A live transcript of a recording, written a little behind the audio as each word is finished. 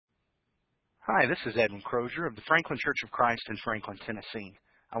Hi, this is Edwin Crozier of the Franklin Church of Christ in Franklin, Tennessee.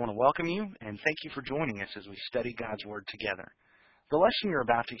 I want to welcome you and thank you for joining us as we study God's Word together. The lesson you're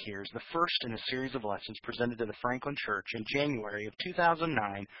about to hear is the first in a series of lessons presented to the Franklin Church in January of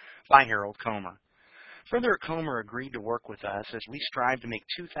 2009 by Harold Comer. Further, Comer agreed to work with us as we strive to make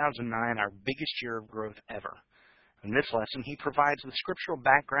 2009 our biggest year of growth ever. In this lesson, he provides the scriptural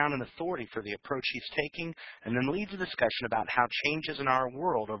background and authority for the approach he's taking, and then leads a discussion about how changes in our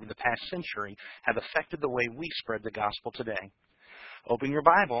world over the past century have affected the way we spread the gospel today. Open your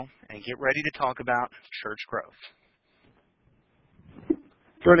Bible and get ready to talk about church growth.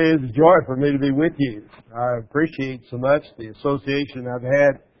 Certainly is a joy for me to be with you. I appreciate so much the association I've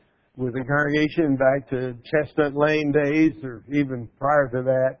had with the congregation back to Chestnut Lane days or even prior to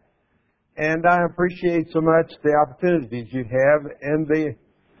that. And I appreciate so much the opportunities you have and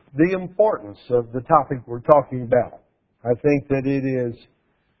the importance of the topic we're talking about. I think that it is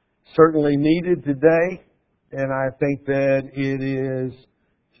certainly needed today, and I think that it is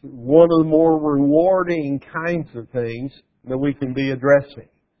one of the more rewarding kinds of things that we can be addressing.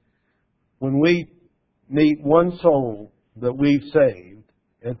 When we meet one soul that we've saved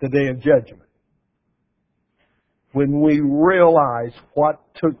at the day of judgment, when we realize what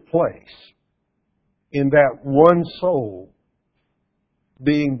took place in that one soul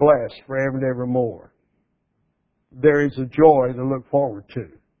being blessed forever and evermore, there is a joy to look forward to.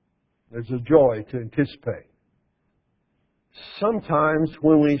 There's a joy to anticipate. Sometimes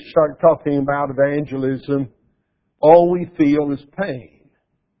when we start talking about evangelism, all we feel is pain.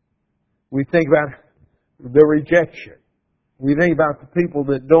 We think about the rejection. We think about the people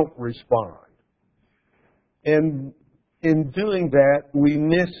that don't respond. And in doing that, we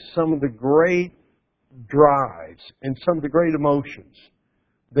miss some of the great drives and some of the great emotions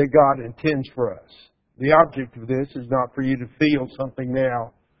that God intends for us. The object of this is not for you to feel something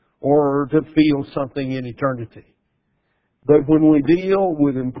now or to feel something in eternity. But when we deal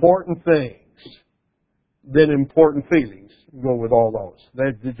with important things, then important feelings go with all those.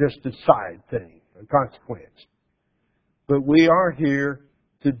 That's just a side thing, a consequence. But we are here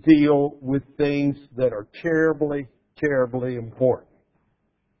to deal with things that are terribly, terribly important.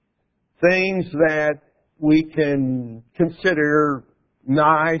 Things that we can consider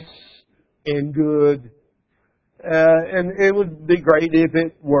nice and good. And it would be great if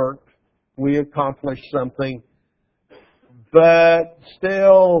it worked. We accomplished something. But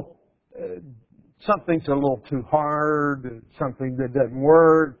still, something's a little too hard, something that doesn't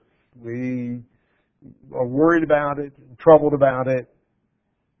work. We are worried about it, troubled about it.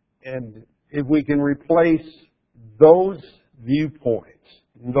 And if we can replace those viewpoints,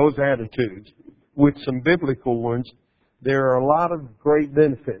 those attitudes, with some biblical ones, there are a lot of great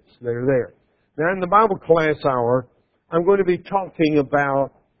benefits that are there. Now, in the Bible class hour, I'm going to be talking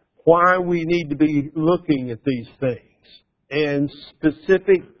about why we need to be looking at these things and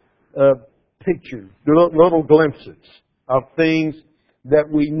specific pictures, little glimpses of things that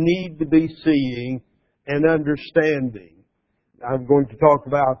we need to be seeing and understanding. I'm going to talk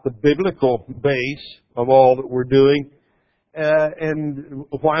about the biblical base of all that we're doing and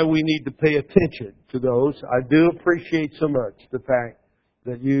why we need to pay attention to those. I do appreciate so much the fact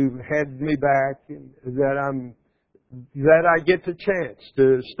that you had me back and that I get the chance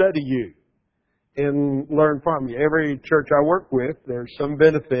to study you and learn from you. Every church I work with, there's some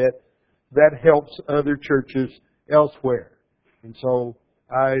benefit that helps other churches elsewhere. And so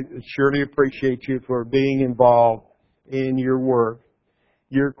I surely appreciate you for being involved in your work.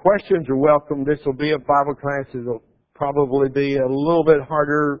 Your questions are welcome. This will be a Bible class. It'll probably be a little bit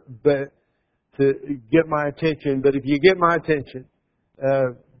harder to get my attention. But if you get my attention,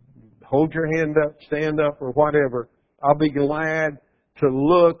 hold your hand up, stand up, or whatever. I'll be glad to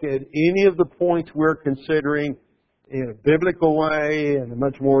look at any of the points we're considering in a biblical way, in a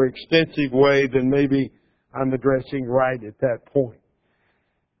much more extensive way than maybe I'm addressing right at that point.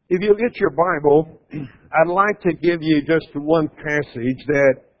 If you'll get your Bible, I'd like to give you just one passage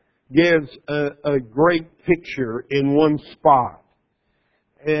that gives a great picture in one spot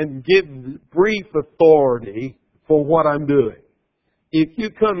and give brief authority for what I'm doing. If you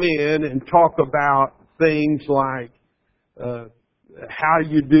come in and talk about things like how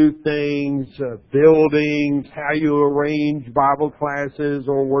you do things, buildings, how you arrange Bible classes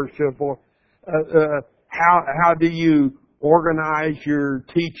or worship, or how do you organize your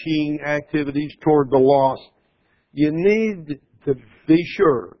teaching activities toward the lost, you need to be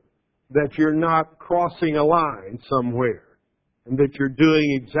sure that you're not crossing a line somewhere and that you're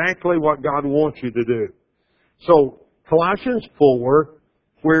doing exactly what God wants you to do. So, Colossians 4,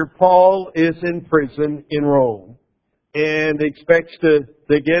 where Paul is in prison in Rome and expects to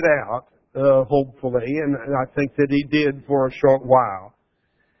get out, hopefully, and I think that he did for a short while,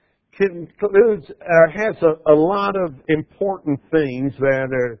 concludes, has a lot of important things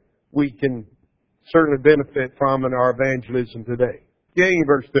that we can certainly benefit from in our evangelism today. Beginning in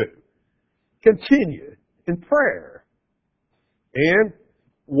verse 2. Continue in prayer and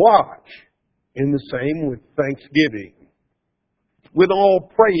watch in the same with thanksgiving, with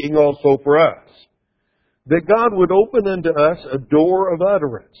all praying also for us, that God would open unto us a door of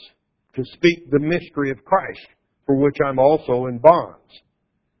utterance to speak the mystery of Christ, for which I'm also in bonds,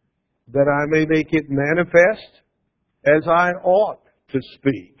 that I may make it manifest as I ought to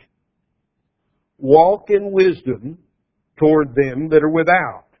speak. Walk in wisdom toward them that are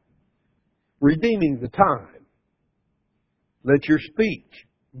without, redeeming the time. Let your speech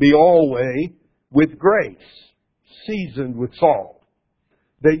be always with grace, seasoned with salt,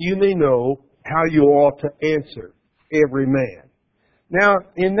 that you may know how you ought to answer every man. Now,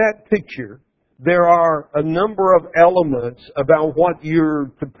 in that picture, there are a number of elements about what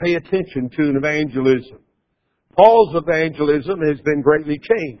you're to pay attention to in evangelism. Paul's evangelism has been greatly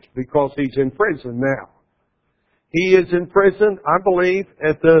changed because he's in prison now. He is in prison, I believe,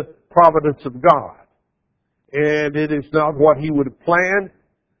 at the providence of God. And it is not what he would have planned,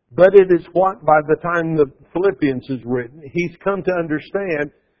 but it is what, by the time the Philippians is written, he's come to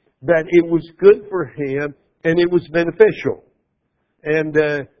understand that it was good for him and it was beneficial. And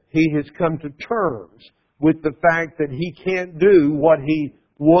he has come to terms with the fact that he can't do what he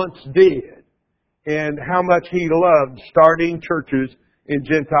once did and how much he loved starting churches in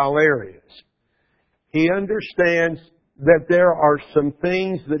Gentile areas. He understands that there are some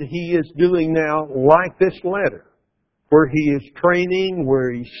things that he is doing now, like this letter, where he is training,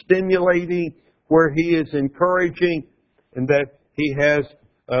 where he's stimulating, where he is encouraging, and that he has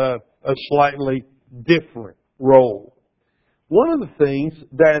a slightly different role. One of the things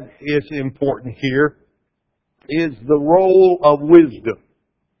that is important here is the role of wisdom.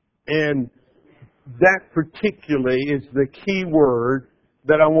 And that particularly is the key word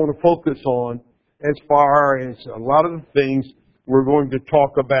that I want to focus on as far as a lot of the things we're going to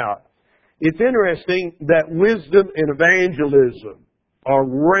talk about. It's interesting that wisdom and evangelism are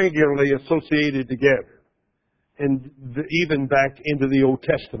regularly associated together, and even back into the Old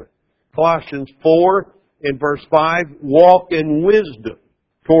Testament. Colossians 4 in verse 5, walk in wisdom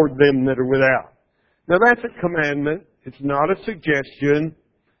toward them that are without. Now that's a commandment. It's not a suggestion.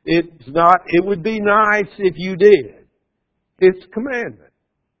 It would be nice if you did. It's a commandment.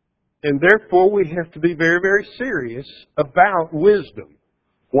 And therefore we have to be very, very serious about wisdom.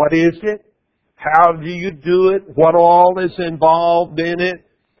 What is it? How do you do it? What all is involved in it?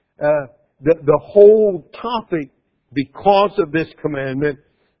 The whole topic, because of this commandment,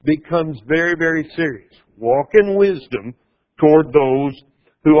 becomes very, very serious. Walk in wisdom toward those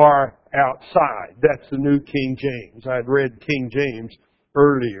who are outside. That's the New King James. I'd read King James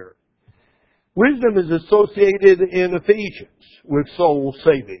earlier. Wisdom is associated in Ephesians with soul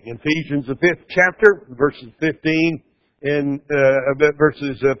saving. In Ephesians, the 5th chapter, verses 15 and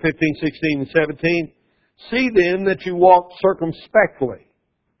verses 15, 16, and 17. See then that you walk circumspectly.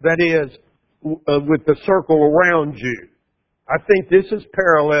 That is, with the circle around you. I think this is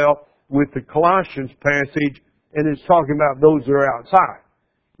parallel with the Colossians passage, and it's talking about those that are outside.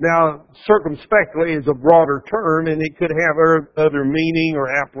 Now, circumspectly is a broader term, and it could have other meaning or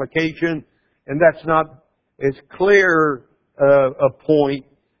application, and that's not as clear a point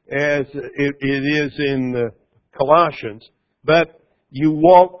as it is in Colossians. But you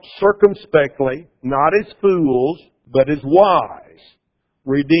walk circumspectly, not as fools, but as wise,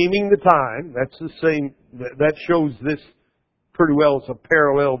 redeeming the time. That's the same. That shows this pretty well as a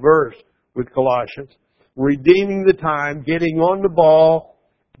parallel verse with Colossians. Redeeming the time, getting on the ball,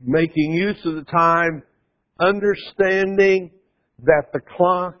 making use of the time, understanding that the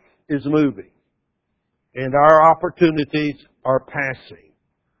clock is moving and our opportunities are passing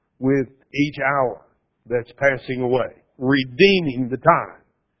with each hour that's passing away. Redeeming the time.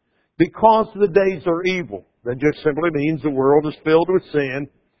 Because the days are evil. That just simply means the world is filled with sin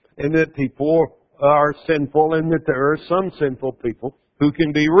and that people are sinful and that there are some sinful people who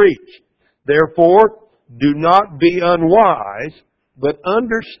can be reached. Therefore, do not be unwise, but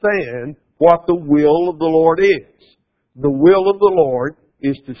understand what the will of the Lord is. The will of the Lord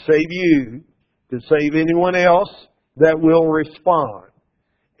is to save you, to save anyone else that will respond.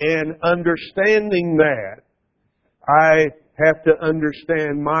 And understanding that, I have to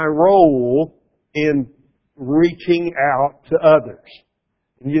understand my role in reaching out to others.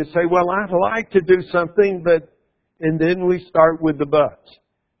 And you say, well, I'd like to do something, and then we start with the buts.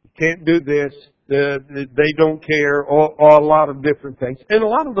 You can't do this they don't care, or a lot of different things. And a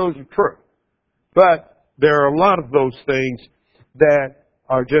lot of those are true. But there are a lot of those things that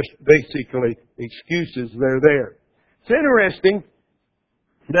are just basically excuses. They're there. It's interesting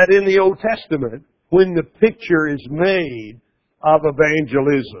that in the Old Testament, when the picture is made of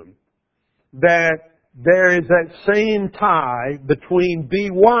evangelism, that there is that same tie between be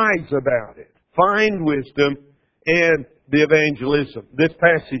wise about it, find wisdom, and the evangelism. This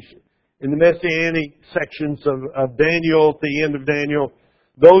passage in the Messianic sections of Daniel, at the end of Daniel,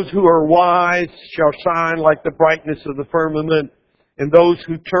 those who are wise shall shine like the brightness of the firmament, and those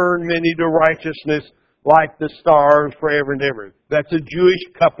who turn many to righteousness like the stars forever and ever. That's a Jewish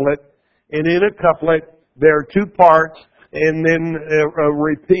couplet, and in a couplet there are two parts, and then a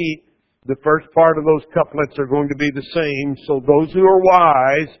repeat. The first part of those couplets are going to be the same. So those who are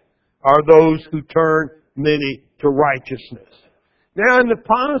wise are those who turn many to righteousness. Now, in the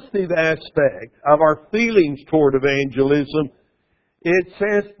positive aspect of our feelings toward evangelism, it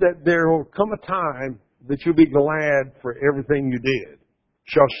says that there will come a time that you'll be glad for everything you did.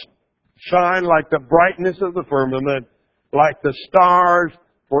 Shall shine like the brightness of the firmament, like the stars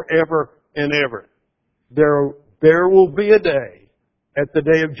forever and ever. There will be a day, at the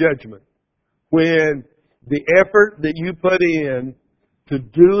day of judgment, when the effort that you put in to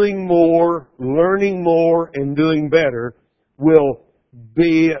doing more, learning more, and doing better will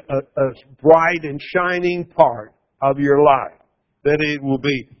be a bright and shining part of your life. That it will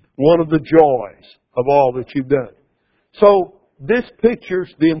be one of the joys of all that you've done. So, this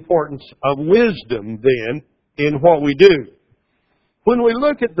pictures the importance of wisdom, then, in what we do. When we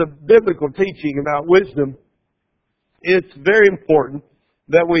look at the biblical teaching about wisdom, it's very important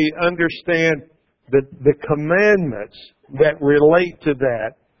that we understand the commandments that relate to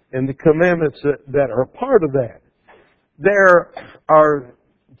that and the commandments that are part of that. There are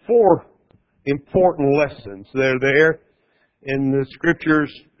 4 important lessons that are there in the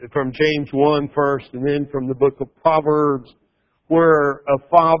Scriptures from James 1 first, and then from the book of Proverbs, where a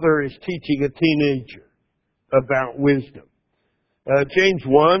father is teaching a teenager about wisdom. James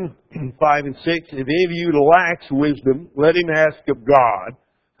 1, 5 and 6, if any of you lacks wisdom, let him ask of God,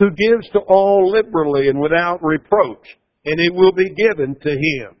 who gives to all liberally and without reproach, and it will be given to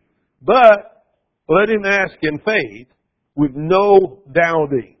him. But let him ask in faith, with no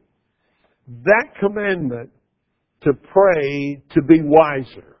doubting. That commandment to pray to be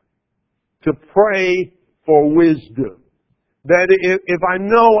wiser, to pray for wisdom, that if I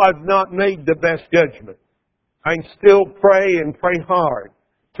know I've not made the best judgment, I can still pray and pray hard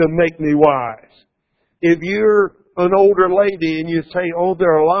to make me wise. If you're an older lady and you say, oh,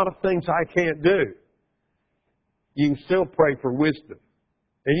 there are a lot of things I can't do, you can still pray for wisdom.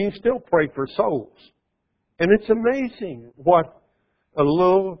 And you can still pray for souls. And it's amazing what a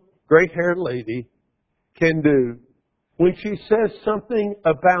little gray-haired lady can do when she says something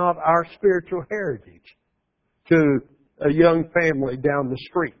about our spiritual heritage to a young family down the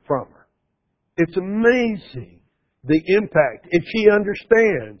street from her. It's amazing the impact. If she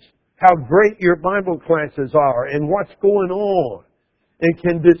understands how great your Bible classes are and what's going on and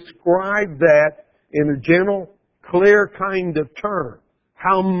can describe that in a gentle, clear kind of term,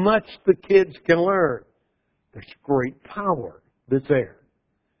 how much the kids can learn, there's great power that's there.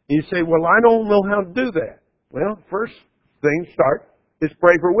 You say, well, I don't know how to do that. Well, first thing is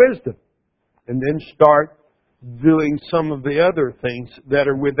pray for wisdom. And then start doing some of the other things that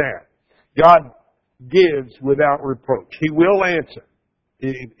are with that. God gives without reproach. He will answer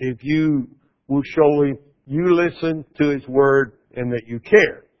if you will surely you listen to His Word and that you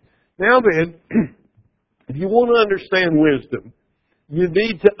care. Now then, if you want to understand wisdom, you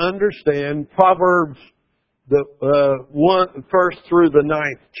need to understand Proverbs, the 1st through the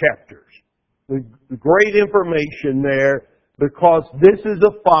 9th chapters. The great information there, because this is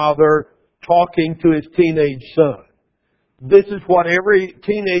a father talking to his teenage son. This is what every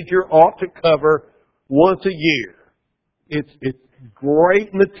teenager ought to cover once a year. It's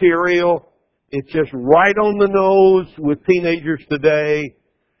great material. It's just right on the nose with teenagers today.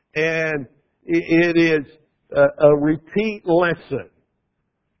 And it is a repeat lesson.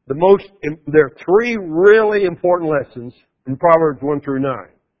 There are 3 really important lessons in Proverbs 1 through 9.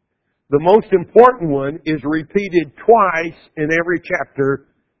 The most important one is repeated twice in every chapter,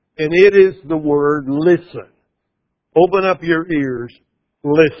 and it is the word listen. Open up your ears,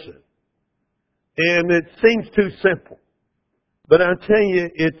 listen. And it seems too simple. But I'll tell you,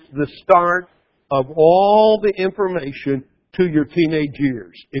 it's the start of all the information to your teenage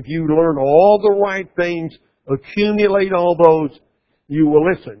years. If you learn all the right things, accumulate all those, you will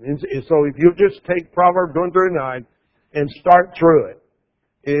listen. And so if you just take Proverbs 1 through 9 and start through it,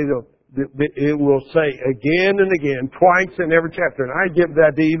 it will say again and again, twice in every chapter. And I give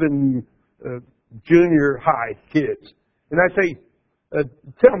that to even junior high kids. And I say,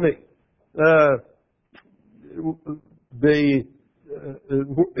 tell me,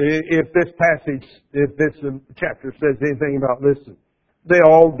 if this passage, if this chapter says anything about listen. They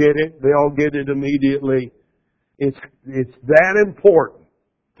all get it. They all get it immediately. It's that important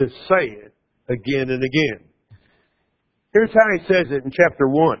to say it again and again. Here's how he says it in chapter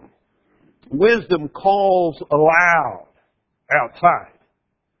 1. Wisdom calls aloud outside.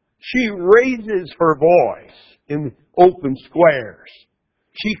 She raises her voice in open squares.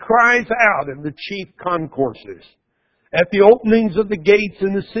 She cries out in the chief concourses. At the openings of the gates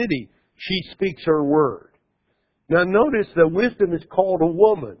in the city, she speaks her word. Now notice that wisdom is called a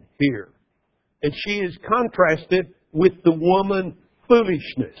woman here. And she is contrasted with the woman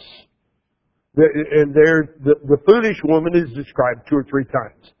foolishness. The foolish woman is described 2 or 3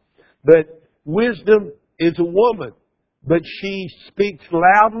 times. But wisdom is a woman. But she speaks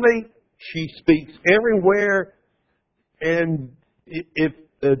loudly. She speaks everywhere. And if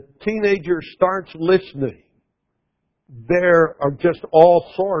a teenager starts listening, there are just all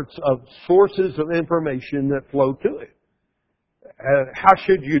sorts of sources of information that flow to it. How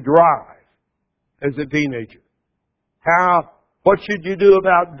should you drive as a teenager? What should you do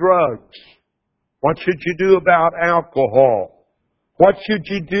about drugs? What should you do about alcohol? What should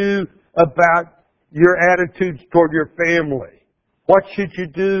you do about your attitudes toward your family? What should you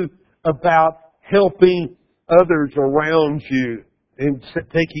do about helping others around you and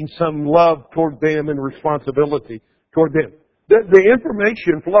taking some love toward them and responsibility toward them? The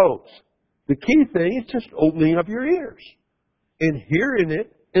information flows. The key thing is just opening up your ears and hearing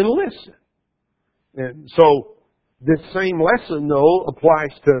it and listen. And so this same lesson, though,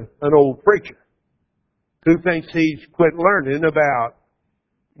 applies to an old preacher who thinks he's quit learning about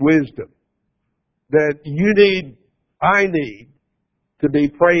wisdom. That I need to be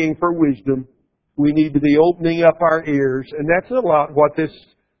praying for wisdom. We need to be opening up our ears. And that's a lot what this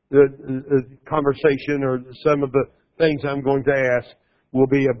conversation or some of the things I'm going to ask will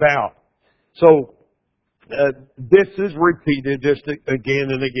be about. So this is repeated just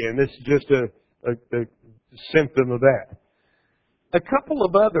again and again. This is just a symptom of that. A couple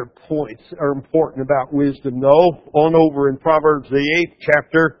of other points are important about wisdom, though. On over in Proverbs, the 8th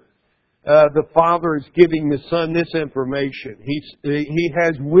chapter, the father is giving the son this information. He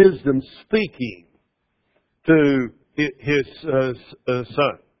has wisdom speaking to his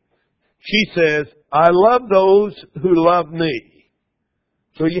son. She says, I love those who love me.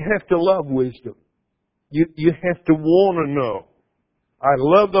 So you have to love wisdom. You have to want to know. I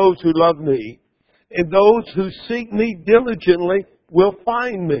love those who love me, and those who seek me diligently will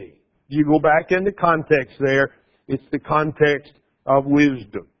find me. You go back in the context there. It's the context of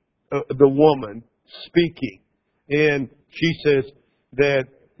wisdom. The woman speaking. And she says that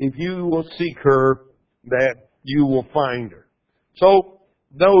if you will seek her, that you will find her. So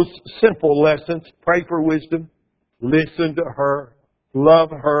those simple lessons, pray for wisdom, listen to her,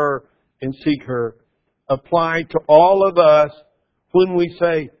 love her, and seek her, apply to all of us when we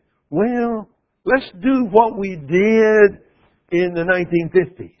say, well, let's do what we did in the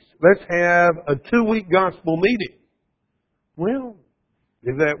 1950s. Let's have a 2-week gospel meeting. Well,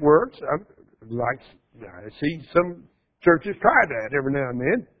 if that works, I see some churches try that every now and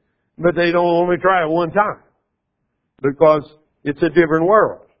then, but they don't only try it one time because it's a different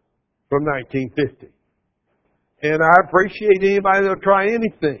world from 1950. And I appreciate anybody that'll try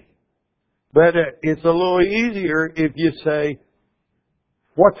anything, but it's a little easier if you say,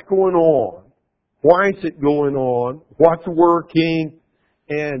 what's going on? Why is it going on? What's working?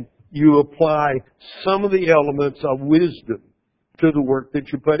 And you apply some of the elements of wisdom to the work that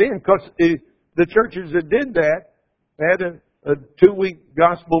you put in. Because the churches that did that had a 2-week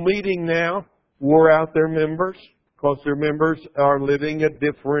gospel meeting now, wore out their members, because their members are living a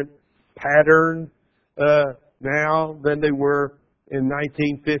different pattern now than they were in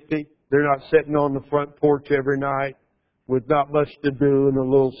 1950. They're not sitting on the front porch every night with not much to do in a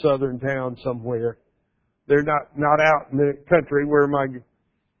little southern town somewhere. They're not out in the country where my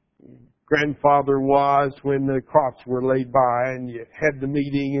grandfather was when the crops were laid by and you had the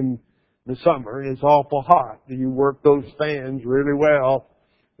meeting in the summer and it's awful hot. You work those fans really well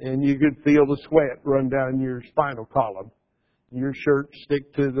and you could feel the sweat run down your spinal column. Your shirt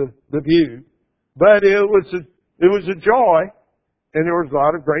stick to the view. But it was a joy, and there was a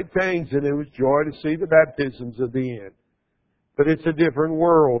lot of great things, and it was joy to see the baptisms at the end. But it's a different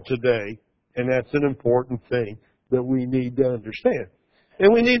world today, and that's an important thing that we need to understand.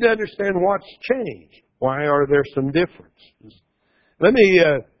 And we need to understand what's changed. Why are there some differences? Let me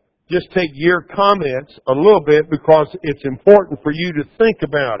just take your comments a little bit because it's important for you to think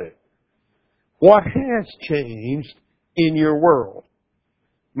about it. What has changed in your world?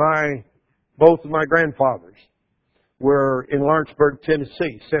 Both of my grandfathers were in Lawrenceburg,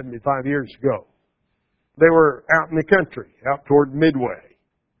 Tennessee, 75 years ago. They were out in the country, out toward Midway.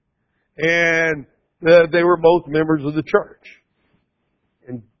 And they were both members of the church.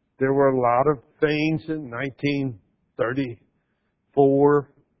 And there were a lot of things in 1934,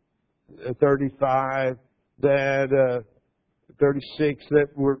 35, 36 that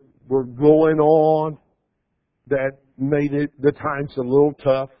were going on that made the times a little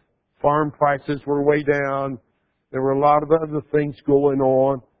tough. Farm prices were way down. There were a lot of other things going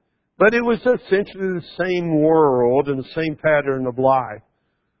on. But it was essentially the same world and the same pattern of life,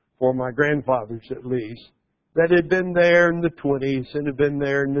 for my grandfathers at least, that had been there in the 20s and had been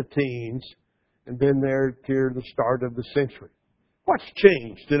there in the teens and been there to the start of the century. What's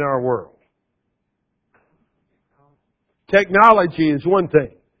changed in our world? Technology is one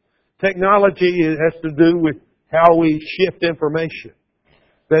thing. Technology has to do with how we shift information,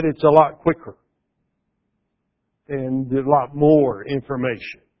 that it's a lot quicker and a lot more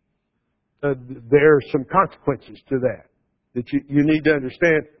information. There are some consequences to that you need to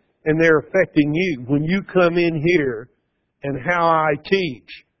understand, and they're affecting you. When you come in here and how I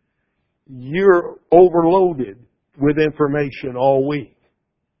teach, you're overloaded with information all week.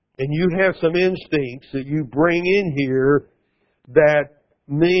 And you have some instincts that you bring in here that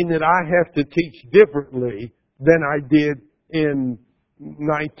mean that I have to teach differently than I did in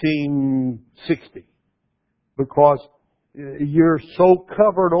 1960. Because you're so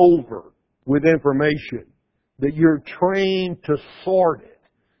covered over with information that you're trained to sort it.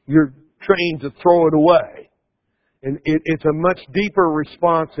 You're trained to throw it away. And it's a much deeper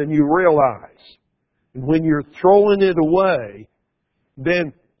response than you realize. And when you're throwing it away,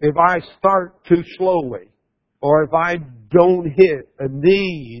 then if I start too slowly, or if I don't hit a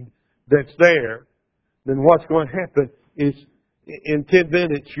need that's there, then what's going to happen is in 10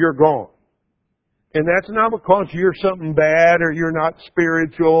 minutes you're gone. And that's not because you're something bad or you're not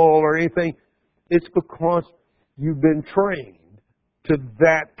spiritual or anything. It's because you've been trained to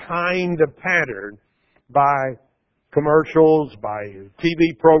that kind of pattern by commercials, by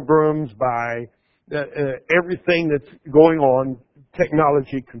TV programs, by everything that's going on.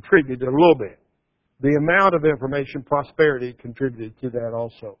 Technology contributed a little bit. The amount of information, prosperity contributed to that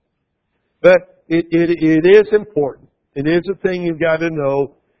also. But it is important. It is a thing you've got to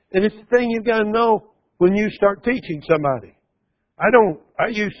know. And it's a thing you've got to know when you start teaching somebody. I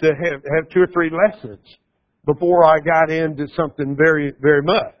used to have 2 or 3 lessons before I got into something very, very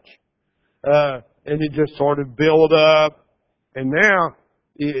much. And it just sort of built up. And now,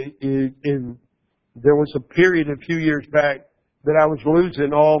 there was a period a few years back that I was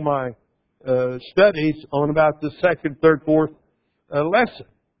losing all my studies on about the 2nd, 3rd, 4th lesson.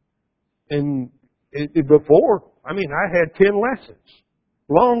 And before, I had 10 lessons,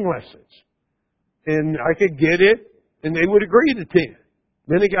 long lessons. And I could get it, and they would agree to 10.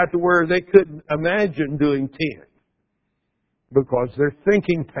 Then it got to where they couldn't imagine doing 10 because their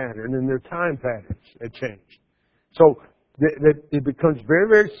thinking pattern and their time patterns had changed. So it becomes very,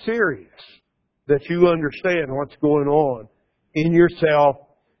 very serious that you understand what's going on in yourself,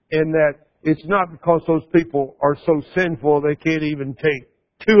 and that it's not because those people are so sinful they can't even take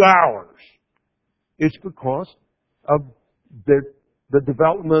 2 hours. It's because of the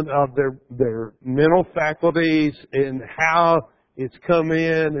development of their mental faculties and how it's come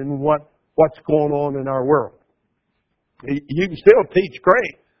in and what's going on in our world. You can still teach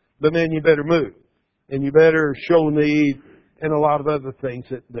great, but then you better move. And you better show need and a lot of other things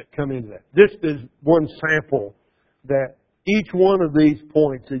that come into that. This is one sample that each one of these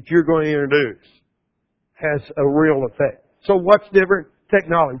points that you're going to introduce has a real effect. So what's different?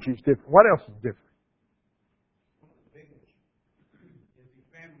 Technology is different. What else is different?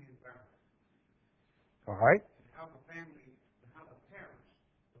 All right. How the parents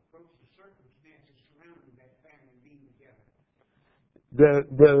approach the circumstances surrounding that family being together.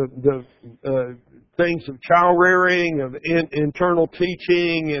 The things of child rearing, of internal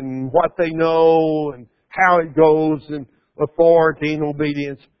teaching, and what they know, and how it goes, and authority and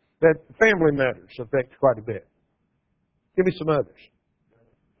obedience, that family matters affect quite a bit. Give me some others.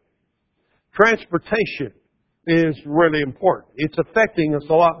 Transportation is really important. It's affecting us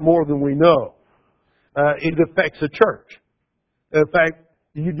a lot more than we know. It affects the church. In fact,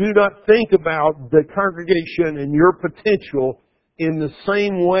 you do not think about the congregation and your potential in the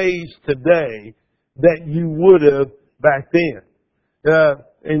same ways today that you would have back then.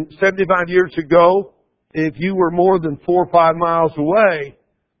 And 75 years ago, if you were more than 4 or 5 miles away,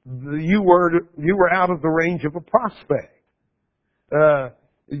 you were out of the range of a prospect.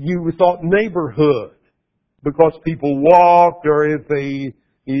 You thought neighborhood because people walked, or if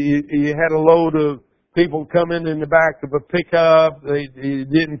you had a load of people coming in the back of a pickup, they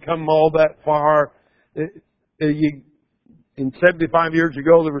didn't come all that far. In 75 years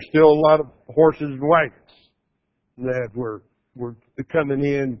ago, there were still a lot of horses and wagons that were coming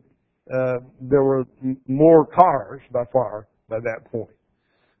in. There were more cars by far by that point.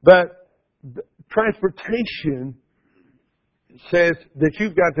 But transportation says that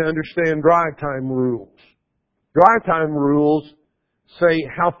you've got to understand drive time rules. Drive time rules say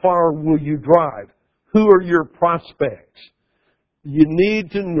how far will you drive? Who are your prospects? You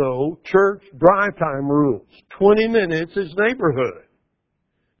need to know church drive time rules. 20 minutes is neighborhood.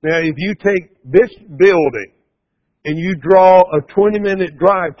 Now, if you take this building and you draw a 20-minute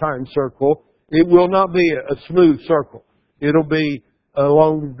drive time circle, it will not be a smooth circle. It'll be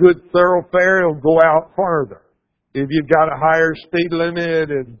along a good thoroughfare. It'll go out farther. If you've got a higher speed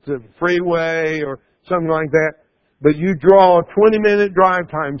limit, it's a freeway or something like that. But you draw a 20-minute drive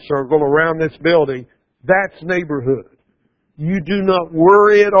time circle around this building, that's neighborhood. You do not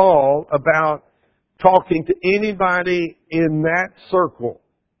worry at all about talking to anybody in that circle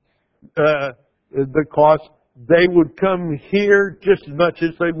because they would come here just as much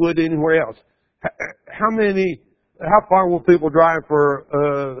as they would anywhere else. How far will people drive for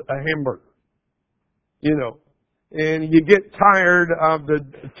a hamburger? You know, and you get tired of the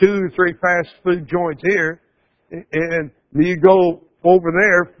 2 or 3 fast food joints here, and you go over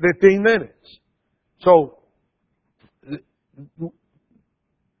there 15 minutes. So,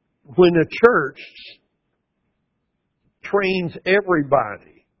 when a church trains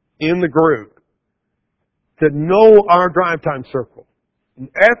everybody in the group to know our drive time circle, and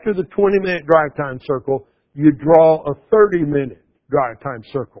after the 20-minute drive time circle, you draw a 30-minute drive time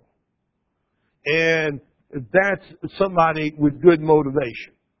circle. And that's somebody with good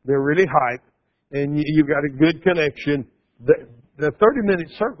motivation. They're really hyped, and you've got a good connection. The 30-minute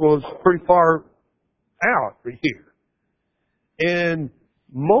circle is pretty far out here. And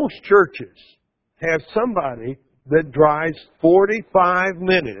most churches have somebody that drives 45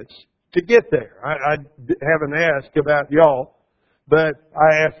 minutes to get there. I haven't asked about y'all, but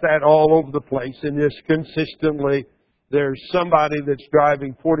I ask that all over the place, and just consistently there's somebody that's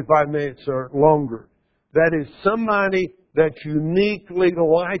driving 45 minutes or longer. That is somebody that's uniquely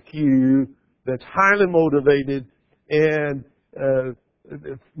like you, that's highly motivated, and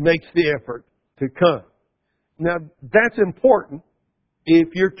makes the effort to come. Now, that's important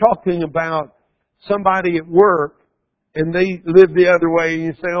if you're talking about somebody at work and they live the other way and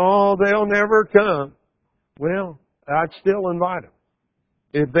you say, oh, they'll never come. Well, I'd still invite them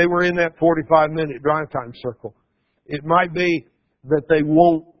if they were in that 45-minute drive time circle. It might be that they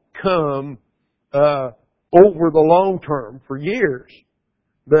won't come over the long term for years.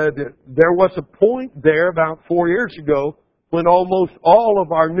 But there was a point there about 4 years ago when almost all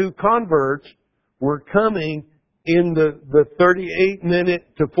of our new converts were coming in the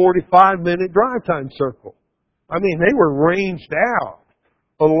 38-minute to 45-minute drive time circle. I mean, they were ranged out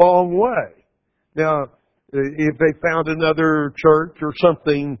a long way. Now, if they found another church or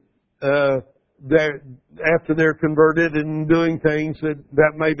something after they're converted and doing things,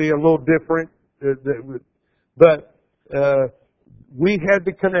 that may be a little different. But we had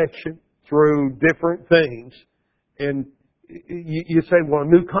the connection through different things. And you say, well, a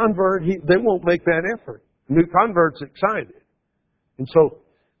new convert, they won't make that effort. A new convert's excited. And so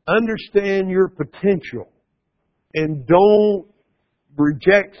understand your potential and don't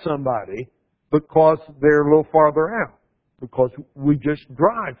reject somebody because they're a little farther out, because we just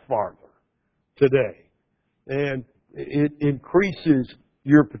drive farther today. And it increases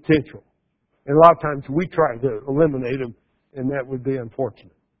your potential. And a lot of times we try to eliminate them, and that would be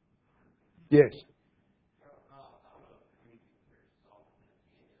unfortunate. Yes?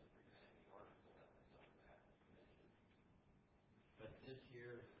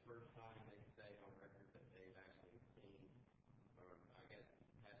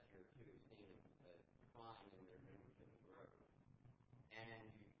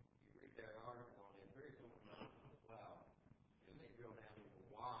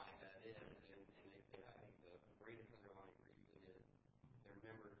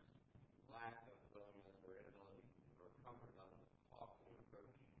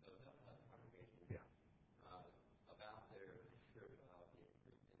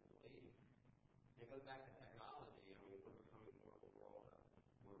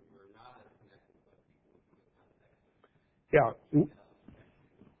 Yeah.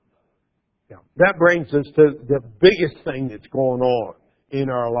 That brings us to the biggest thing that's going on in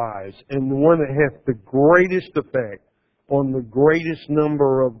our lives, and the one that has the greatest effect on the greatest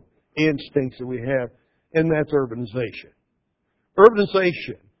number of instincts that we have, and that's urbanization.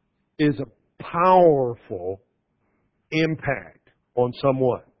 Urbanization is a powerful impact on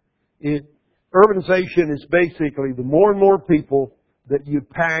someone. Urbanization is basically the more and more people that you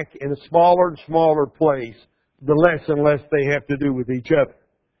pack in a smaller and smaller place, the less and less they have to do with each other.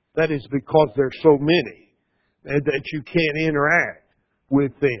 That is because there's so many that you can't interact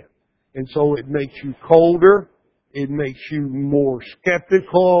with them. And so it makes you colder, it makes you more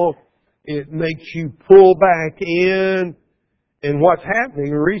skeptical, it makes you pull back in. And what's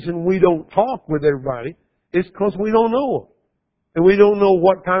happening, the reason we don't talk with everybody is because we don't know them. And we don't know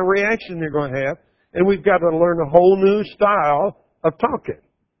what kind of reaction they're going to have. And we've got to learn a whole new style of talking.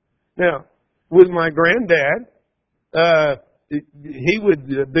 Now, with my granddad, he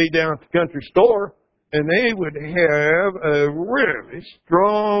would be down at the country store, and they would have a really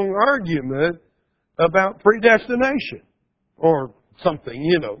strong argument about predestination or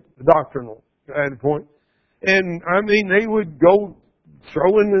something, doctrinal at a point. And I mean, they would go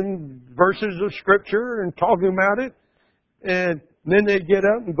throwing in verses of Scripture and talking about it, and then they'd get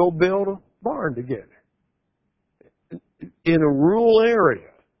up and go build a barn together. In a rural area,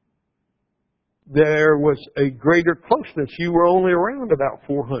 there was a greater closeness. You were only around about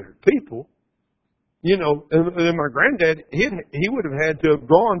 400 people. And my granddad, he would have had to have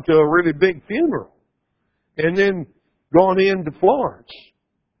gone to a really big funeral and then gone into Florence.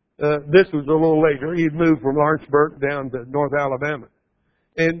 This was a little later. He'd moved from Lawrenceburg down to North Alabama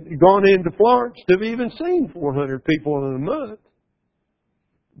and gone into Florence to have even seen 400 people in a month.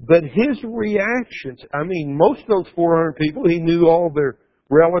 But his reactions, most of those 400 people, he knew all their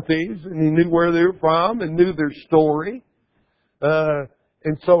relatives and he knew where they were from and knew their story.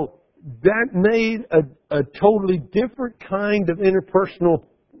 And so that made a totally different kind of interpersonal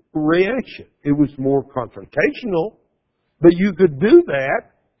reaction. It was more confrontational, but you could do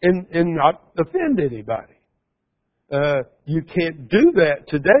that and not offend anybody. You can't do that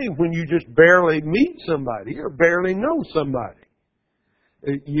today when you just barely meet somebody or barely know somebody.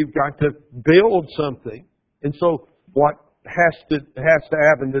 You've got to build something. And so what has to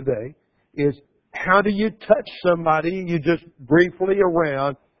happen today is, how do you touch somebody you just briefly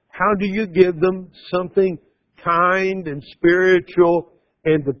around? How do you give them something kind and spiritual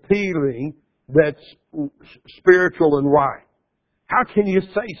and appealing that's spiritual and right? How can you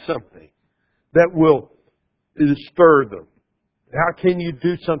say something that will stir them? How can you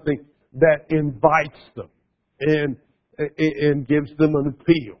do something that invites them and gives them an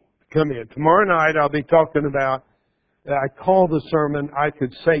appeal to come in? Tomorrow night I'll be talking about, I call the sermon, I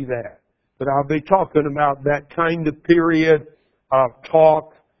Could Say That. But I'll be talking about that kind of period of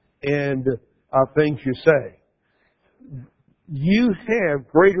talk and things you say. You have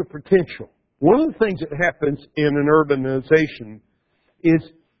greater potential. One of the things that happens in an urbanization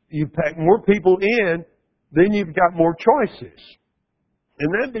is you pack more people in, then you've got more choices.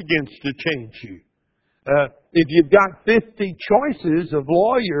 And that begins to change you. If you've got 50 choices of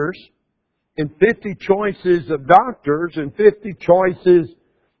lawyers and 50 choices of doctors and 50 choices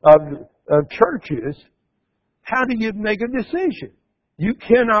of churches, how do you make a decision? You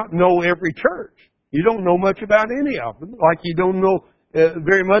cannot know every church. You don't know much about any of them, like you don't know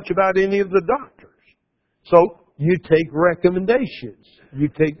very much about any of the doctors. So you take recommendations. You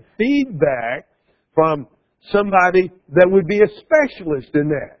take feedback from somebody that would be a specialist in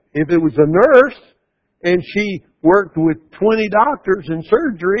that. If it was a nurse and she worked with 20 doctors in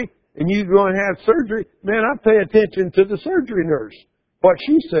surgery and you go and have surgery, man, I pay attention to the surgery nurse, what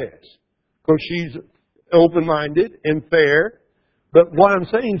she says, because she's open-minded and fair. But what I'm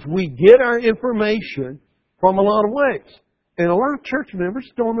saying is we get our information from a lot of ways. And a lot of church members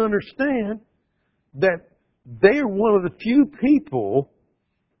don't understand that they're one of the few people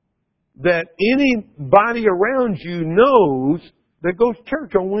that anybody around you knows that goes to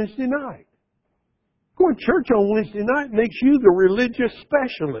church on Wednesday night. Going to church on Wednesday night makes you the religious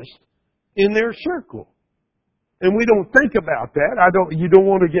specialist in their circle. And we don't think about that. You don't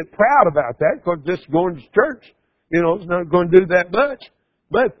want to get proud about that, because just going to church, it's not going to do that much.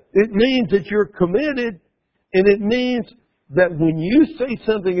 But it means that you're committed, and it means that when you say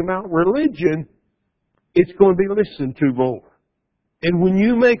something about religion, it's going to be listened to more. And when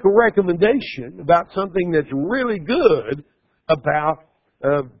you make a recommendation about something that's really good about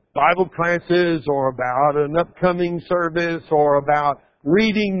Bible classes or about an upcoming service or about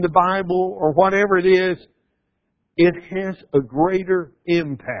reading the Bible or whatever it is, it has a greater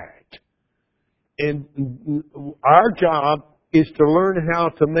impact. And our job is to learn how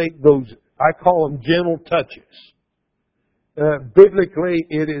to make those, I call them gentle touches. Biblically,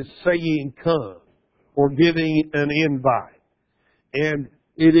 it is saying come or giving an invite. And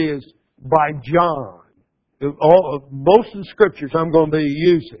it is by John. Most of the scriptures I'm going to be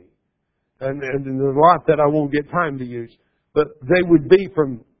using, and there's a lot that I won't get time to use, but they would be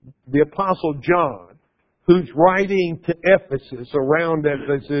from the Apostle John, who's writing to Ephesus, around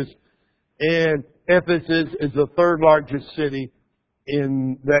Ephesus, and Ephesus is the third largest city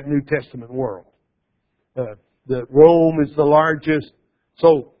in that New Testament world. The Rome is the largest.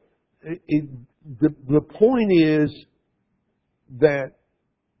 So the point is that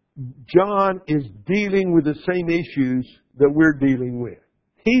John is dealing with the same issues that we're dealing with.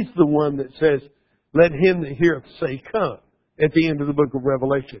 He's the one that says, let him that heareth say, come, at the end of the book of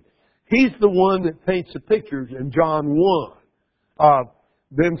Revelation. He's the one that paints the pictures in John 1 of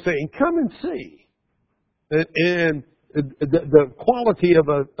them saying, come and see. And the quality of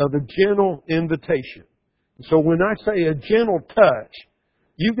a gentle invitation. So when I say a gentle touch,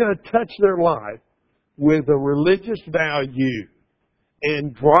 you've got to touch their life with a religious value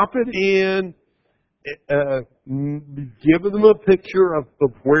and drop it in, give them a picture of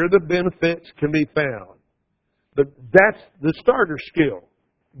where the benefits can be found. But that's the starter skill.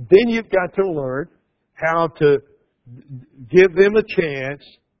 Then you've got to learn how to give them a chance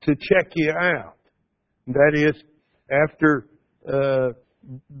to check you out. That is, after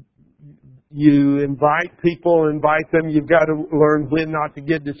you invite them, you've got to learn when not to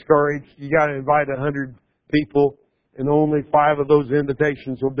get discouraged. You've got to invite 100 people, and only 5 of those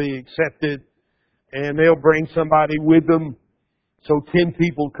invitations will be accepted. And they'll bring somebody with them. So 10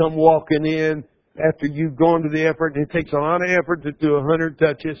 people come walking in after you've gone to the effort. And it takes a lot of effort to do 100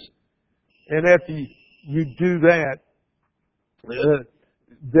 touches. And after you do that,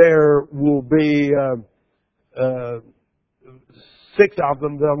 there will be 6 of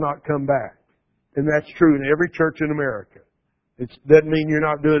them, they'll not come back. And that's true in every church in America. It doesn't mean you're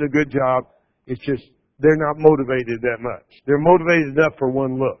not doing a good job. It's just they're not motivated that much. They're motivated enough for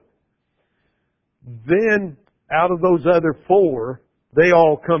one look. Then, out of those other 4, they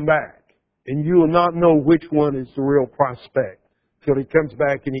all come back. And you will not know which one is the real prospect till he comes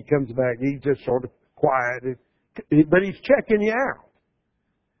back and he comes back. He's just sort of quiet. But he's checking you out.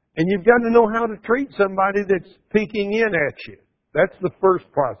 And you've got to know how to treat somebody that's peeking in at you. That's the first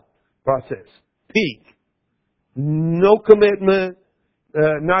process. Peek. No commitment,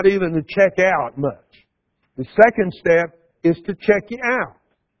 not even to check out much. The second step is to check you out.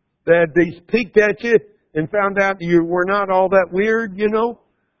 That he's peeked at you and found out you were not all that weird, you know.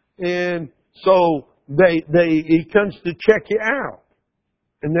 And so he comes to check you out.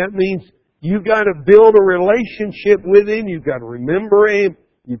 And that means you've got to build a relationship with him. You've got to remember him.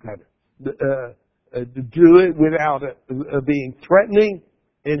 You've got to do it without being threatening.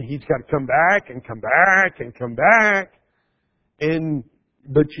 And he's got to come back and come back and come back.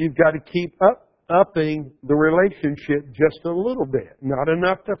 But you've got to keep upping the relationship just a little bit. Not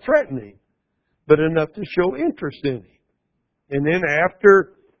enough to threaten him, but enough to show interest in him. And then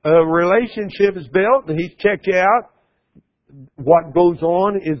after a relationship is built and he's checked you out, what goes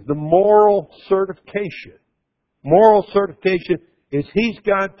on is the moral certification. Moral certification is he's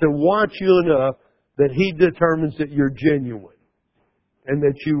got to watch you enough that he determines that you're genuine and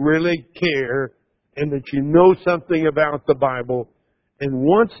that you really care and that you know something about the Bible. And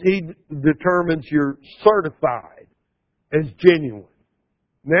once he determines you're certified as genuine,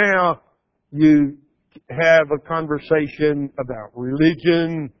 now you have a conversation about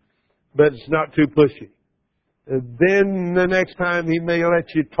religion, but it's not too pushy. Then the next time he may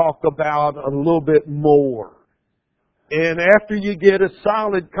let you talk about a little bit more. And after you get a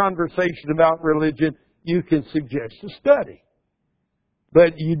solid conversation about religion, you can suggest a study.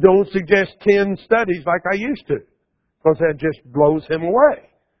 But you don't suggest 10 studies like I used to, because that just blows him away.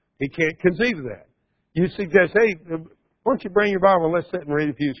 He can't conceive of that. You suggest, hey, why don't you bring your Bible and let's sit and read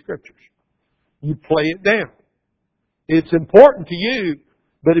a few scriptures. You play it down. It's important to you,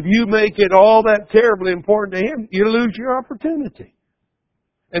 but if you make it all that terribly important to him, you lose your opportunity.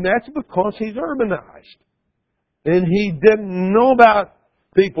 And that's because he's urbanized. And he didn't know about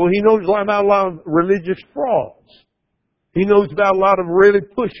people. He knows about a lot of religious frauds. He knows about a lot of really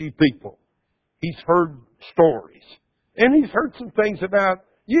pushy people. He's heard stories. And he's heard some things about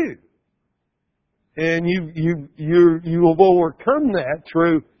you. And you have overcome that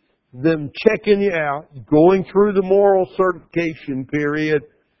through them checking you out, going through the moral certification period,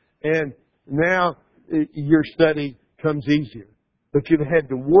 and now your study comes easier. But you've had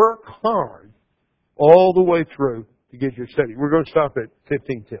to work hard all the way through to get your study. We're going to stop at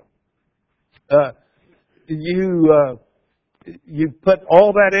 15 till. You put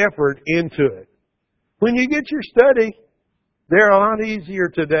all that effort into it. When you get your study, They're a lot easier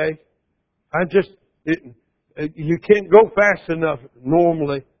today. You can't go fast enough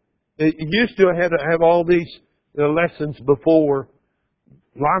normally. You used to have all these lessons before.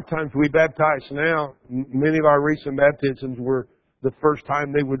 A lot of times we baptize now. Many of our recent baptisms were the first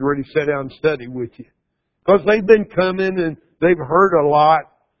time they would really sit down and study with you. Because they've been coming and they've heard a lot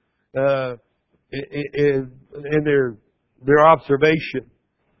in their observation.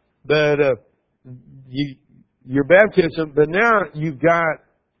 But your baptism, but now you've got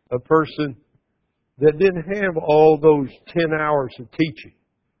a person that didn't have all those 10 hours of teaching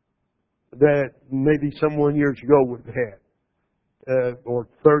that maybe someone years ago would have had, or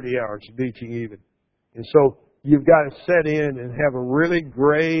 30 hours of teaching even. And so you've got to set in and have a really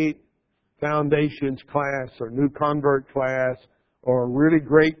great foundations class or new convert class or a really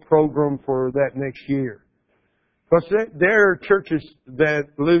great program for that next year. Because there are churches that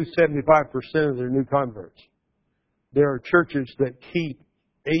lose 75% of their new converts. There are churches that keep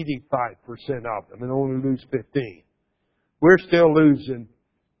 85% of them and only lose 15%. We're still losing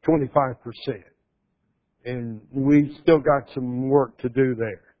 25%. And we've still got some work to do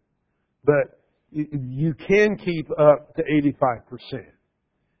there. But you can keep up to 85%.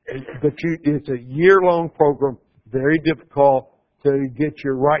 But it's a year-long program, very difficult to get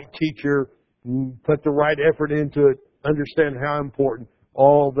your right teacher, put the right effort into it, understand how important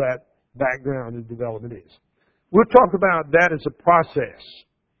all that background and development is. We'll talk about that as a process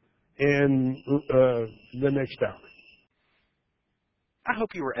in the next hour. I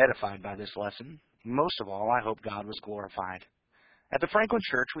hope you were edified by this lesson. Most of all, I hope God was glorified. At the Franklin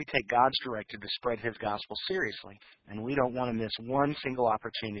Church, we take God's directive to spread His gospel seriously, and we don't want to miss one single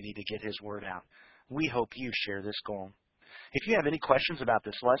opportunity to get His word out. We hope you share this goal. If you have any questions about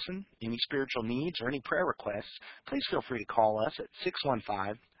this lesson, any spiritual needs, or any prayer requests, please feel free to call us at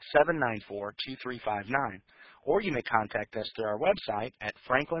 615-794-2359, or you may contact us through our website at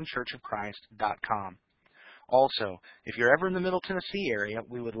franklinchurchofchrist.com. Also, if you're ever in the Middle Tennessee area,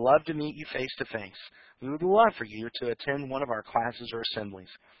 we would love to meet you face-to-face. We would love for you to attend one of our classes or assemblies.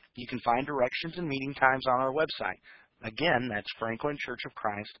 You can find directions and meeting times on our website. Again, that's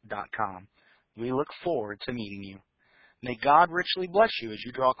franklinchurchofchrist.com. We look forward to meeting you. May God richly bless you as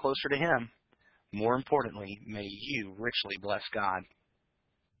you draw closer to Him. More importantly, may you richly bless God.